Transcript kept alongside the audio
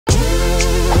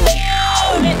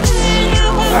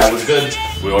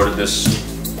We ordered this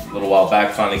a little while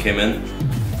back, finally came in.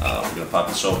 We're gonna pop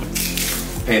this open.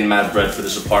 Paying mad bread for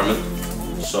this apartment,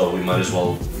 so we might as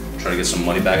well try to get some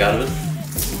money back out of it.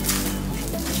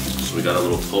 So we got a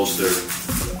little poster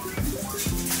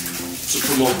to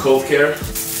promote Cove Care.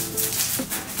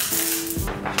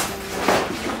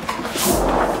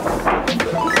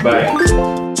 Bye.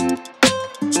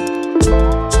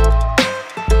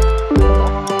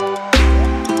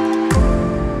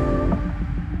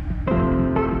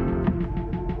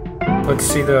 Let's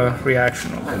see the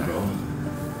reaction of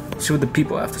it. See what the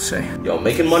people have to say. Yo,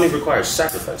 making money requires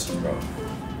sacrifices, bro.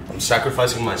 I'm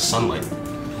sacrificing my sunlight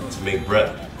to make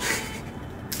bread.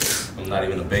 I'm not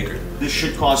even a baker. This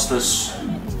should cost us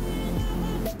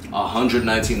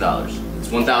 $119. It's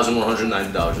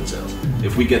 $1,190 in sales.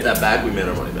 If we get that back, we made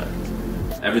our money back.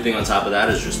 Everything on top of that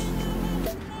is just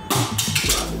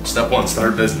step 1,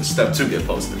 start a business. Step 2, get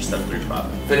posters. Step 3,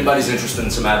 profit. If anybody's interested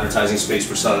in some advertising space,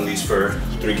 we're selling these for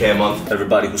 $3K a month.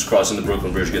 Everybody who's crossing the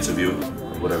Brooklyn Bridge gets a view,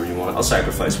 or whatever you want. I'll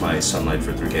sacrifice my sunlight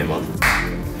for $3K a month.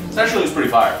 It actually looks pretty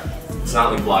fire. It's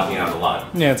not like blocking out a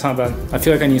lot. Yeah, it's not bad. I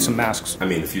feel like I need some masks. I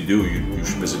mean, if you do, you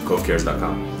should visit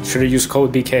covecares.com. Should I use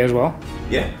code BK as well?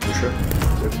 Yeah, for sure.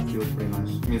 It feels pretty nice.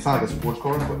 I mean, it's not like a sports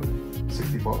car, but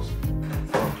 $60.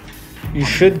 You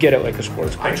should get it like a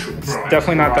sports car. It's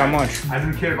definitely not that much. I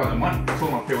didn't care about the money. I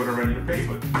told him I'll pay whatever I need to pay,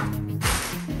 but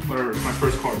whatever, it's my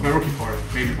first car, my rookie car.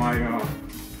 Maybe my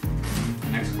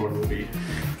next car will be.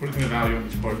 What do you think the value of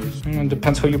this car is? It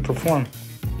depends how you perform.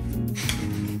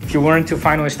 If you weren't to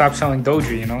finally stop selling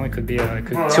Doji, you know, it could be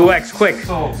 2x quick.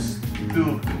 So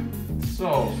stupid.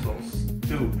 So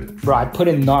stupid. Bro, I put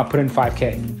in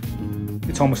 5K.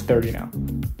 It's almost 30 now.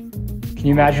 Can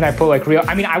you imagine I put like real?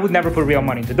 I mean, I would never put real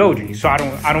money into Doji, so I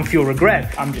don't feel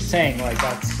regret. I'm just saying, like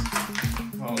that's.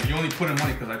 Well, you only put in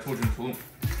money because I told you in Tulum.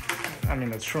 I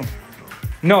mean, that's true.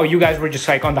 No, you guys were just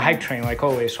like on the hype train, like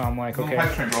always. So I'm like, okay. No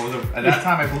hype train, bro. At that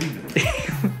time, I believed it.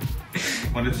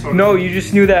 When it started. No, you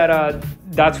just knew that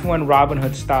that's when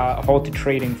Robinhood halted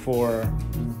trading for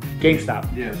GameStop.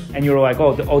 Yes. And you were like,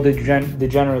 oh, the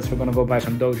degenerates are gonna go buy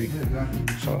some Doji. Yeah,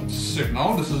 exactly. So sick.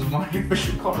 No, this is my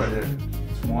official car right here.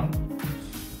 It's 1,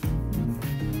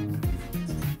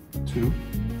 2.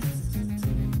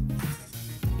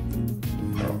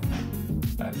 Bro,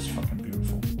 that is fucking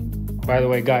beautiful. by the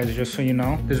way, guys, just so you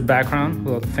know, this background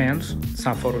with all the fans, it's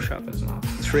not Photoshop. It's not.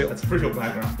 It's real. It's a pretty real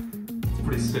background. It's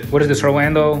pretty sick. What is this,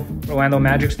 Orlando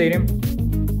Magic Stadium?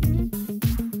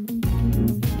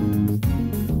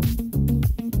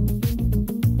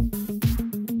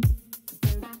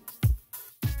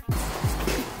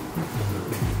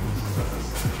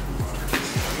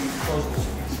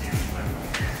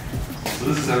 So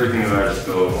this is everything that I just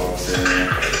built while I'm sitting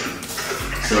there.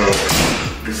 So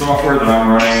the software that I'm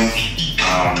running,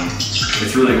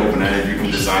 it's really open-ended. You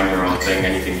can design your own thing,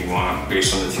 anything you want,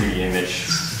 based on the 2D image.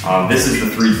 This is a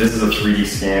 3D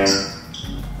scan.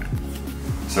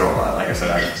 So like I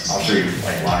said, I'll show you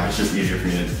like live. It's just easier for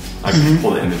me to I can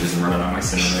pull the images and run it on my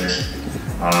simulator.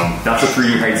 That's a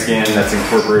 3D height scan that's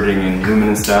incorporating in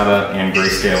luminance data and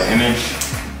grayscale image.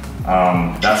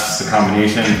 That's the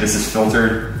combination. This is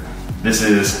filtered. This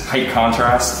is height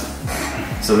contrast.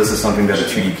 So this is something that a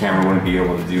 2D camera wouldn't be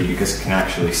able to do because it can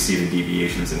actually see the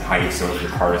deviations in height. So if your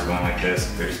car is going like this,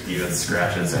 if there's divas,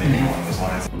 scratches, anything along those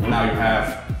lines. Now you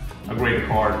have a graded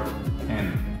card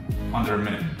in under a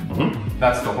minute.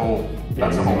 That's the whole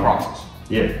process.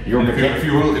 Yeah, If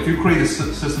you create a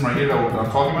system right here that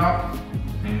I'm talking about, I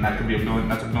mean that could be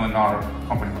that's $1 billion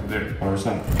company right there.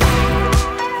 100%.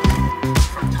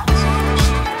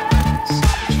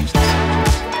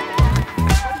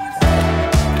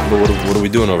 What are we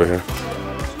doing over here?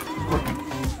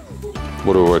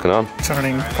 What are we working on?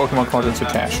 Turning Pokemon cards into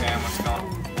cash.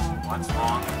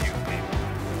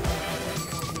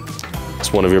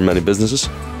 It's one of your many businesses.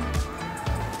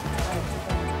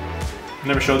 I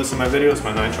never showed this in my videos,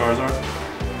 my 9 Charizard.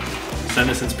 Send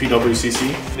this into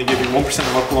PWCC. They give you 1%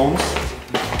 of luck loans.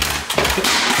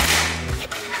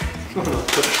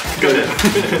 Good.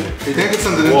 You think I could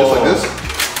send it in just like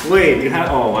this? Wait, you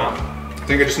have, oh wow.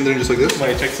 Think I just send it in just like this?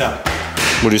 Wait, check this out.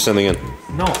 What are you sending in?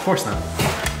 No, of course not.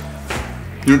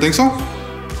 You don't think so?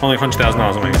 Only $100,000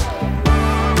 on my guess.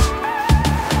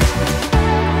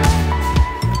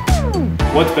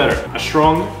 What's better, a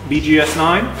strong BGS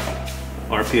 9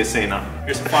 or a PSA 9?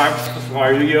 Here's some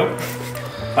Fire Yu-Gi-Oh!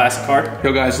 Classic card.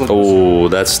 Yo guys, look. Oh,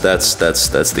 that's the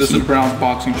This heat. is Brown's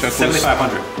boxing checklist.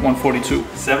 7,500. 142.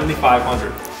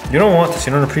 7,500. You don't want this.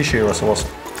 You don't appreciate Russell Wilson.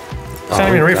 It's not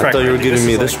even a refract. I thought you were giving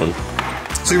me this one.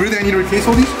 So you really think I need to recase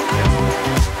all these?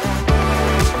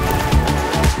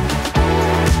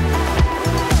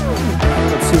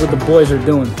 Let's see what the boys are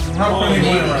doing.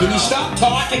 Can you stop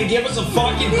talking and give us a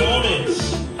fucking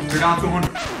bonus? You're down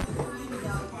 200.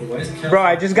 Bro,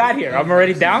 I just got here. I'm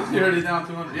already down? You're already down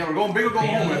 200. Yeah, we're going big or going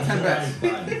home at 10 bets.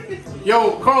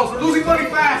 Yo, Carlos, we're losing money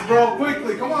fast, bro.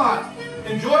 Quickly, come on.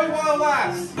 Enjoy it while it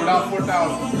lasts. We're down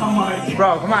 4,000.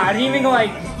 Bro, come on. I didn't even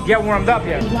like get warmed up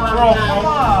yet. Bro, come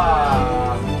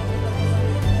on.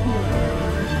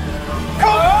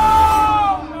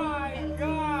 Oh my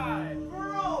god!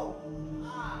 Bro.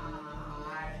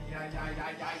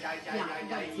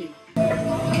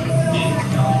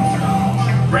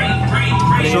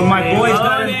 So my boys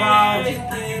got involved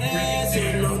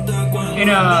in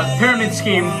a pyramid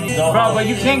scheme. Bro, but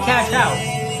you can't cash out.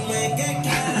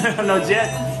 Not yet.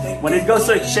 When it goes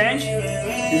to exchange,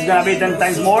 it's gonna be 10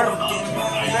 times more.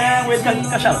 Then we can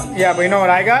cash out. Yeah, but you know what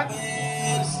I got?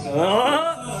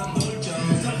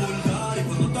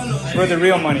 Where the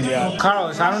real money be at.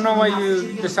 Carlos, I don't know why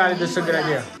you decided this is a good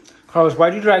idea. Carlos,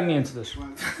 why'd you drag me into this?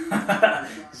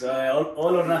 So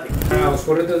all or nothing. Carlos,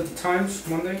 what are the times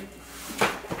Monday?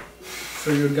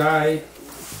 So your guy...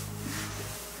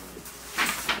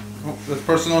 Oh, that's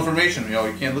personal information, yo.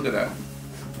 You can't look at that.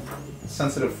 It's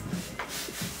sensitive.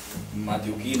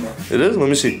 It is? Let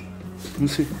me see.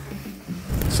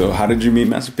 So how did you meet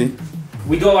Master P?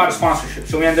 We do a lot of sponsorships.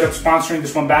 So we ended up sponsoring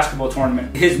this one basketball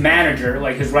tournament. His manager,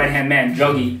 like his right-hand man,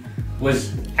 Juggy,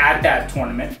 was at that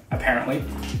tournament, apparently.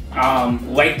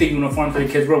 Liked the uniforms that the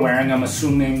kids were wearing. I'm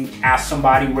assuming asked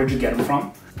somebody, where'd you get them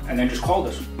from? And then just called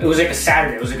us. It was like a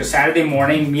Saturday. It was like a Saturday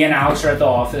morning. Me and Alex are at the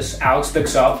office. Alex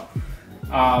picks up.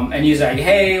 And he's like,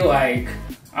 hey, like,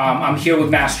 I'm here with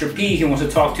Master P. He wants to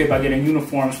talk to you about getting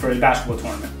uniforms for his basketball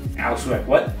tournament. Alex was like,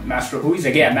 what? Master who? He's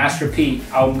like, yeah, Master P.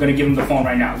 I'm gonna give him the phone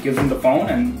right now. Gives him the phone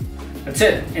and that's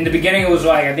it. In the beginning it was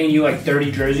like, I think he knew like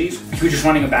 30 jerseys. He was just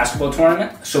running a basketball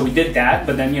tournament. So we did that,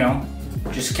 but then, you know,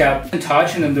 just kept in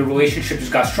touch and then the relationship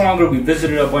just got stronger. We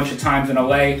visited a bunch of times in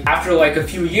LA. After like a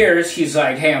few years, he's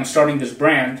like, hey, I'm starting this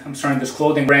brand. I'm starting this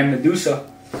clothing brand,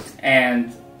 Medusa.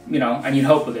 And you know, I need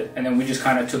help with it. And then we just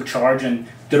kind of took charge and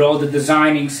did all the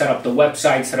designing, set up the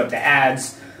website, set up the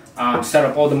ads, set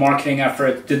up all the marketing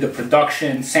effort, did the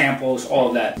production, samples, all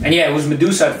of that. And yeah, it was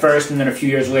Medusa at first, and then a few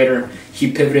years later,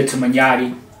 he pivoted to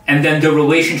Magnati. And then the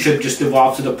relationship just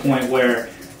evolved to the point where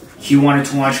he wanted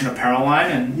to launch an apparel line.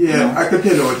 And yeah, you know, I can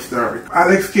tell you the story.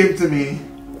 Alex came to me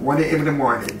 1 a.m. in the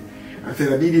morning and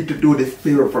said, I need you to do this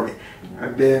favor for me.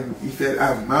 And then he said,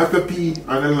 I have Master P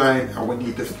on the line, and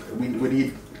we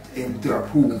need him to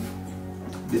approve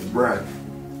this brand.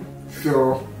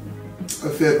 So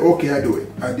I said, okay, I do it.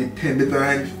 I did 10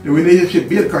 designs. The relationship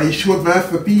built because he showed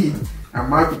Master P, and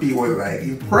Master P was like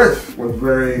impressed. Was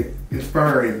very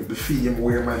inspiring to see him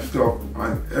wear my stuff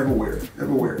on everywhere.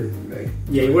 Like,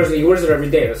 yeah, he wears it every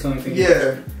day. That's the only thing.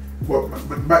 Yeah,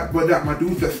 but that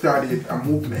Medusa started a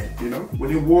movement. You know, when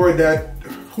he wore that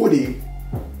hoodie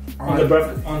on the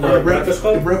Breakfast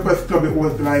Club. The Breakfast Club, it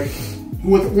was like. He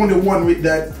was the only one with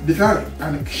that design,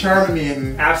 and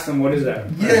Charlemagne asked him, "What is that?"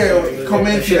 Yeah,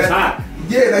 commented. Shit's hot.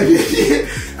 Yeah, like, yeah.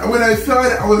 And when I saw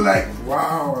it, I was like,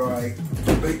 "Wow!" Like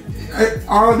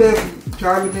all them,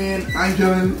 Charlemagne,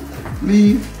 Angela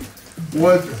Lee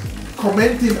was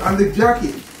commenting on the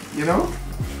jacket, you know.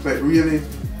 But really,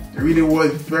 it really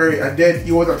was very. And then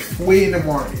he was at Sway in the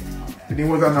morning, and he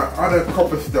was on other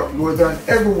couple stuff. He was on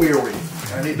everywhere with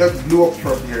it, and it just blew up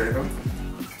from there, you know.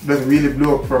 That really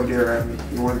blew up from there, and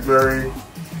it was very,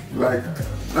 like,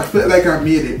 I felt like I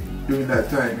made it during that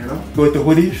time, you know. Go to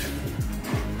hoodies,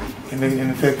 and then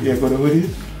in effect, yeah, go to hoodies.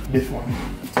 This one.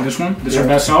 This one? This is our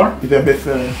bestseller? It's our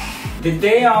bestseller. Did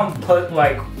they put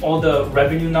like all the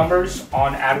revenue numbers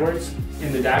on AdWords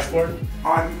in the dashboard?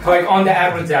 On the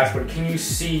AdWords dashboard, can you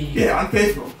see? Yeah, on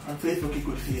Facebook. On Facebook, you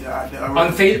could see that.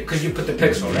 On Facebook, because you put the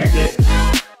pixel, right? Yeah.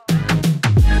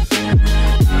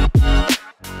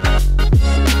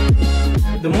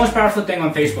 The most powerful thing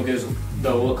on Facebook is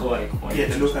the lookalike. Yeah,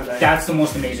 the lookalike. That's the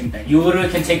most amazing thing. You literally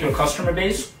can take your customer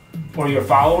base or your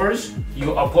followers,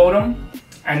 you upload them,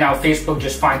 and now Facebook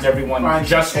just finds everyone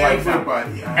just like them.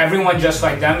 Yeah. Everyone just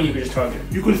like them, and you can just target.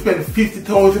 You could spend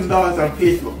 $50,000 on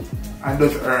Facebook and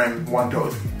just earn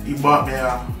 $1,000. He bought me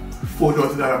a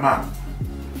 $4,000 Mac,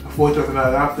 a $4,000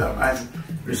 laptop, and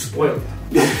you're spoiled.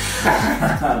 We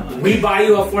buy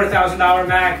you a $4,000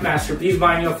 Mac, Master P's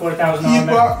buying you a $4,000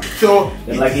 Mac. So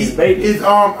like his baby. His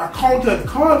accountant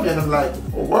called me and was like,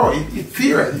 oh wow, it's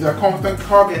serious. His accountant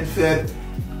called me and said,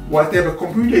 whatever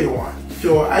computer you want.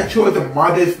 So I chose the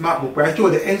modest MacBook Pro. I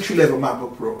chose the entry-level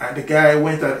MacBook Pro. And the guy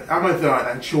went on Amazon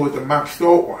and chose the Mac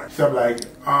Store one. So I'm like,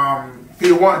 do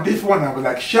you want this one? I was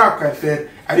like shocked. I said,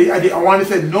 I want to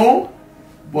say no,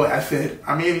 But I said,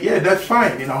 I mean, yeah, that's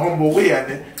fine in a humble way,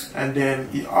 and then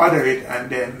he ordered it, and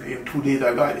then in 2 days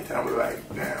I got it. And I was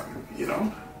like, damn, you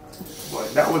know.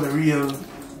 But that was a real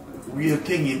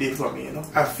thing he did for me, you know.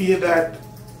 I feel that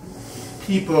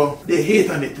people, they hate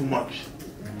on it too much.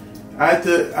 I had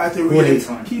to really,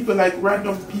 people like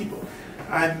random people.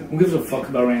 And who gives a fuck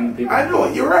about random people? I know,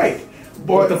 you're right.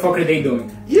 But what the fuck are they doing?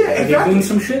 Yeah, are exactly. they doing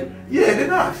some shit? Yeah, they're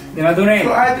not. They're not doing anything.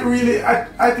 So I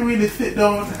had to really sit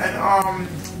down and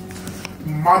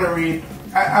moderate.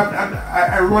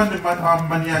 I run the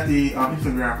Maniati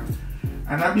Instagram,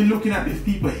 and I've been looking at these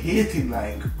people hating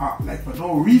like for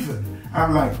no reason.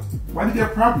 I'm like, what is their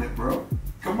problem, bro?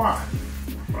 Come on,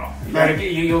 bro.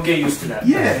 You'll get used to that.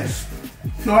 Yes.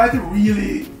 So I had to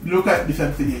really look at this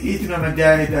and say, hating on a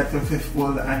guy that's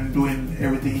successful and doing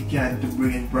everything he can to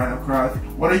bring his brand across.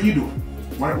 What are you doing?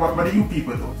 What do you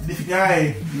people do? This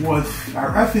guy was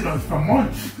harassing us for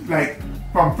months. Like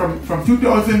from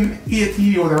 2018,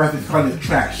 he was harassing calling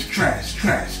trash.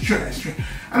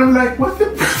 And I'm like, what's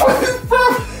the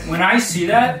problem? When I see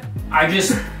that, I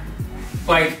just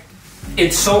like,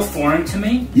 it's so foreign to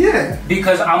me. Yeah.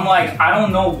 Because I'm like, I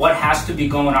don't know what has to be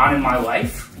going on in my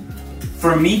life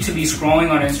for me to be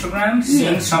scrolling on Instagram,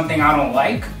 seeing something I don't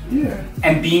like,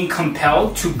 and being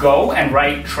compelled to go and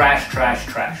write trash.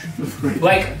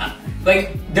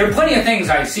 Like there are plenty of things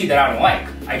I see that I don't like.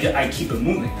 I keep it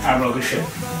moving. I wrote good shit.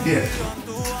 Yeah.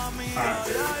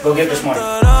 Alright, go get this money.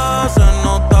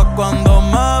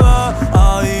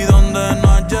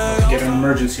 Get an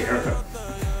emergency haircut.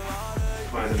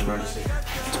 Why is it an emergency?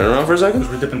 Turn around for a second.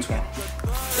 We're dipping tomorrow.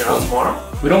 You're out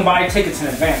tomorrow? We don't buy tickets in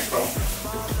advance, bro.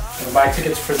 We buy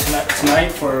tickets for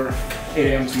tonight for 8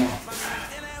 a.m. tomorrow.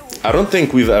 I don't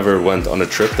think we've ever went on a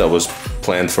trip that was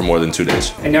planned for more than 2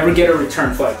 days. And never get a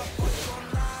return flight. It's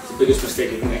the biggest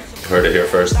mistake you can make. Heard it here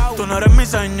first.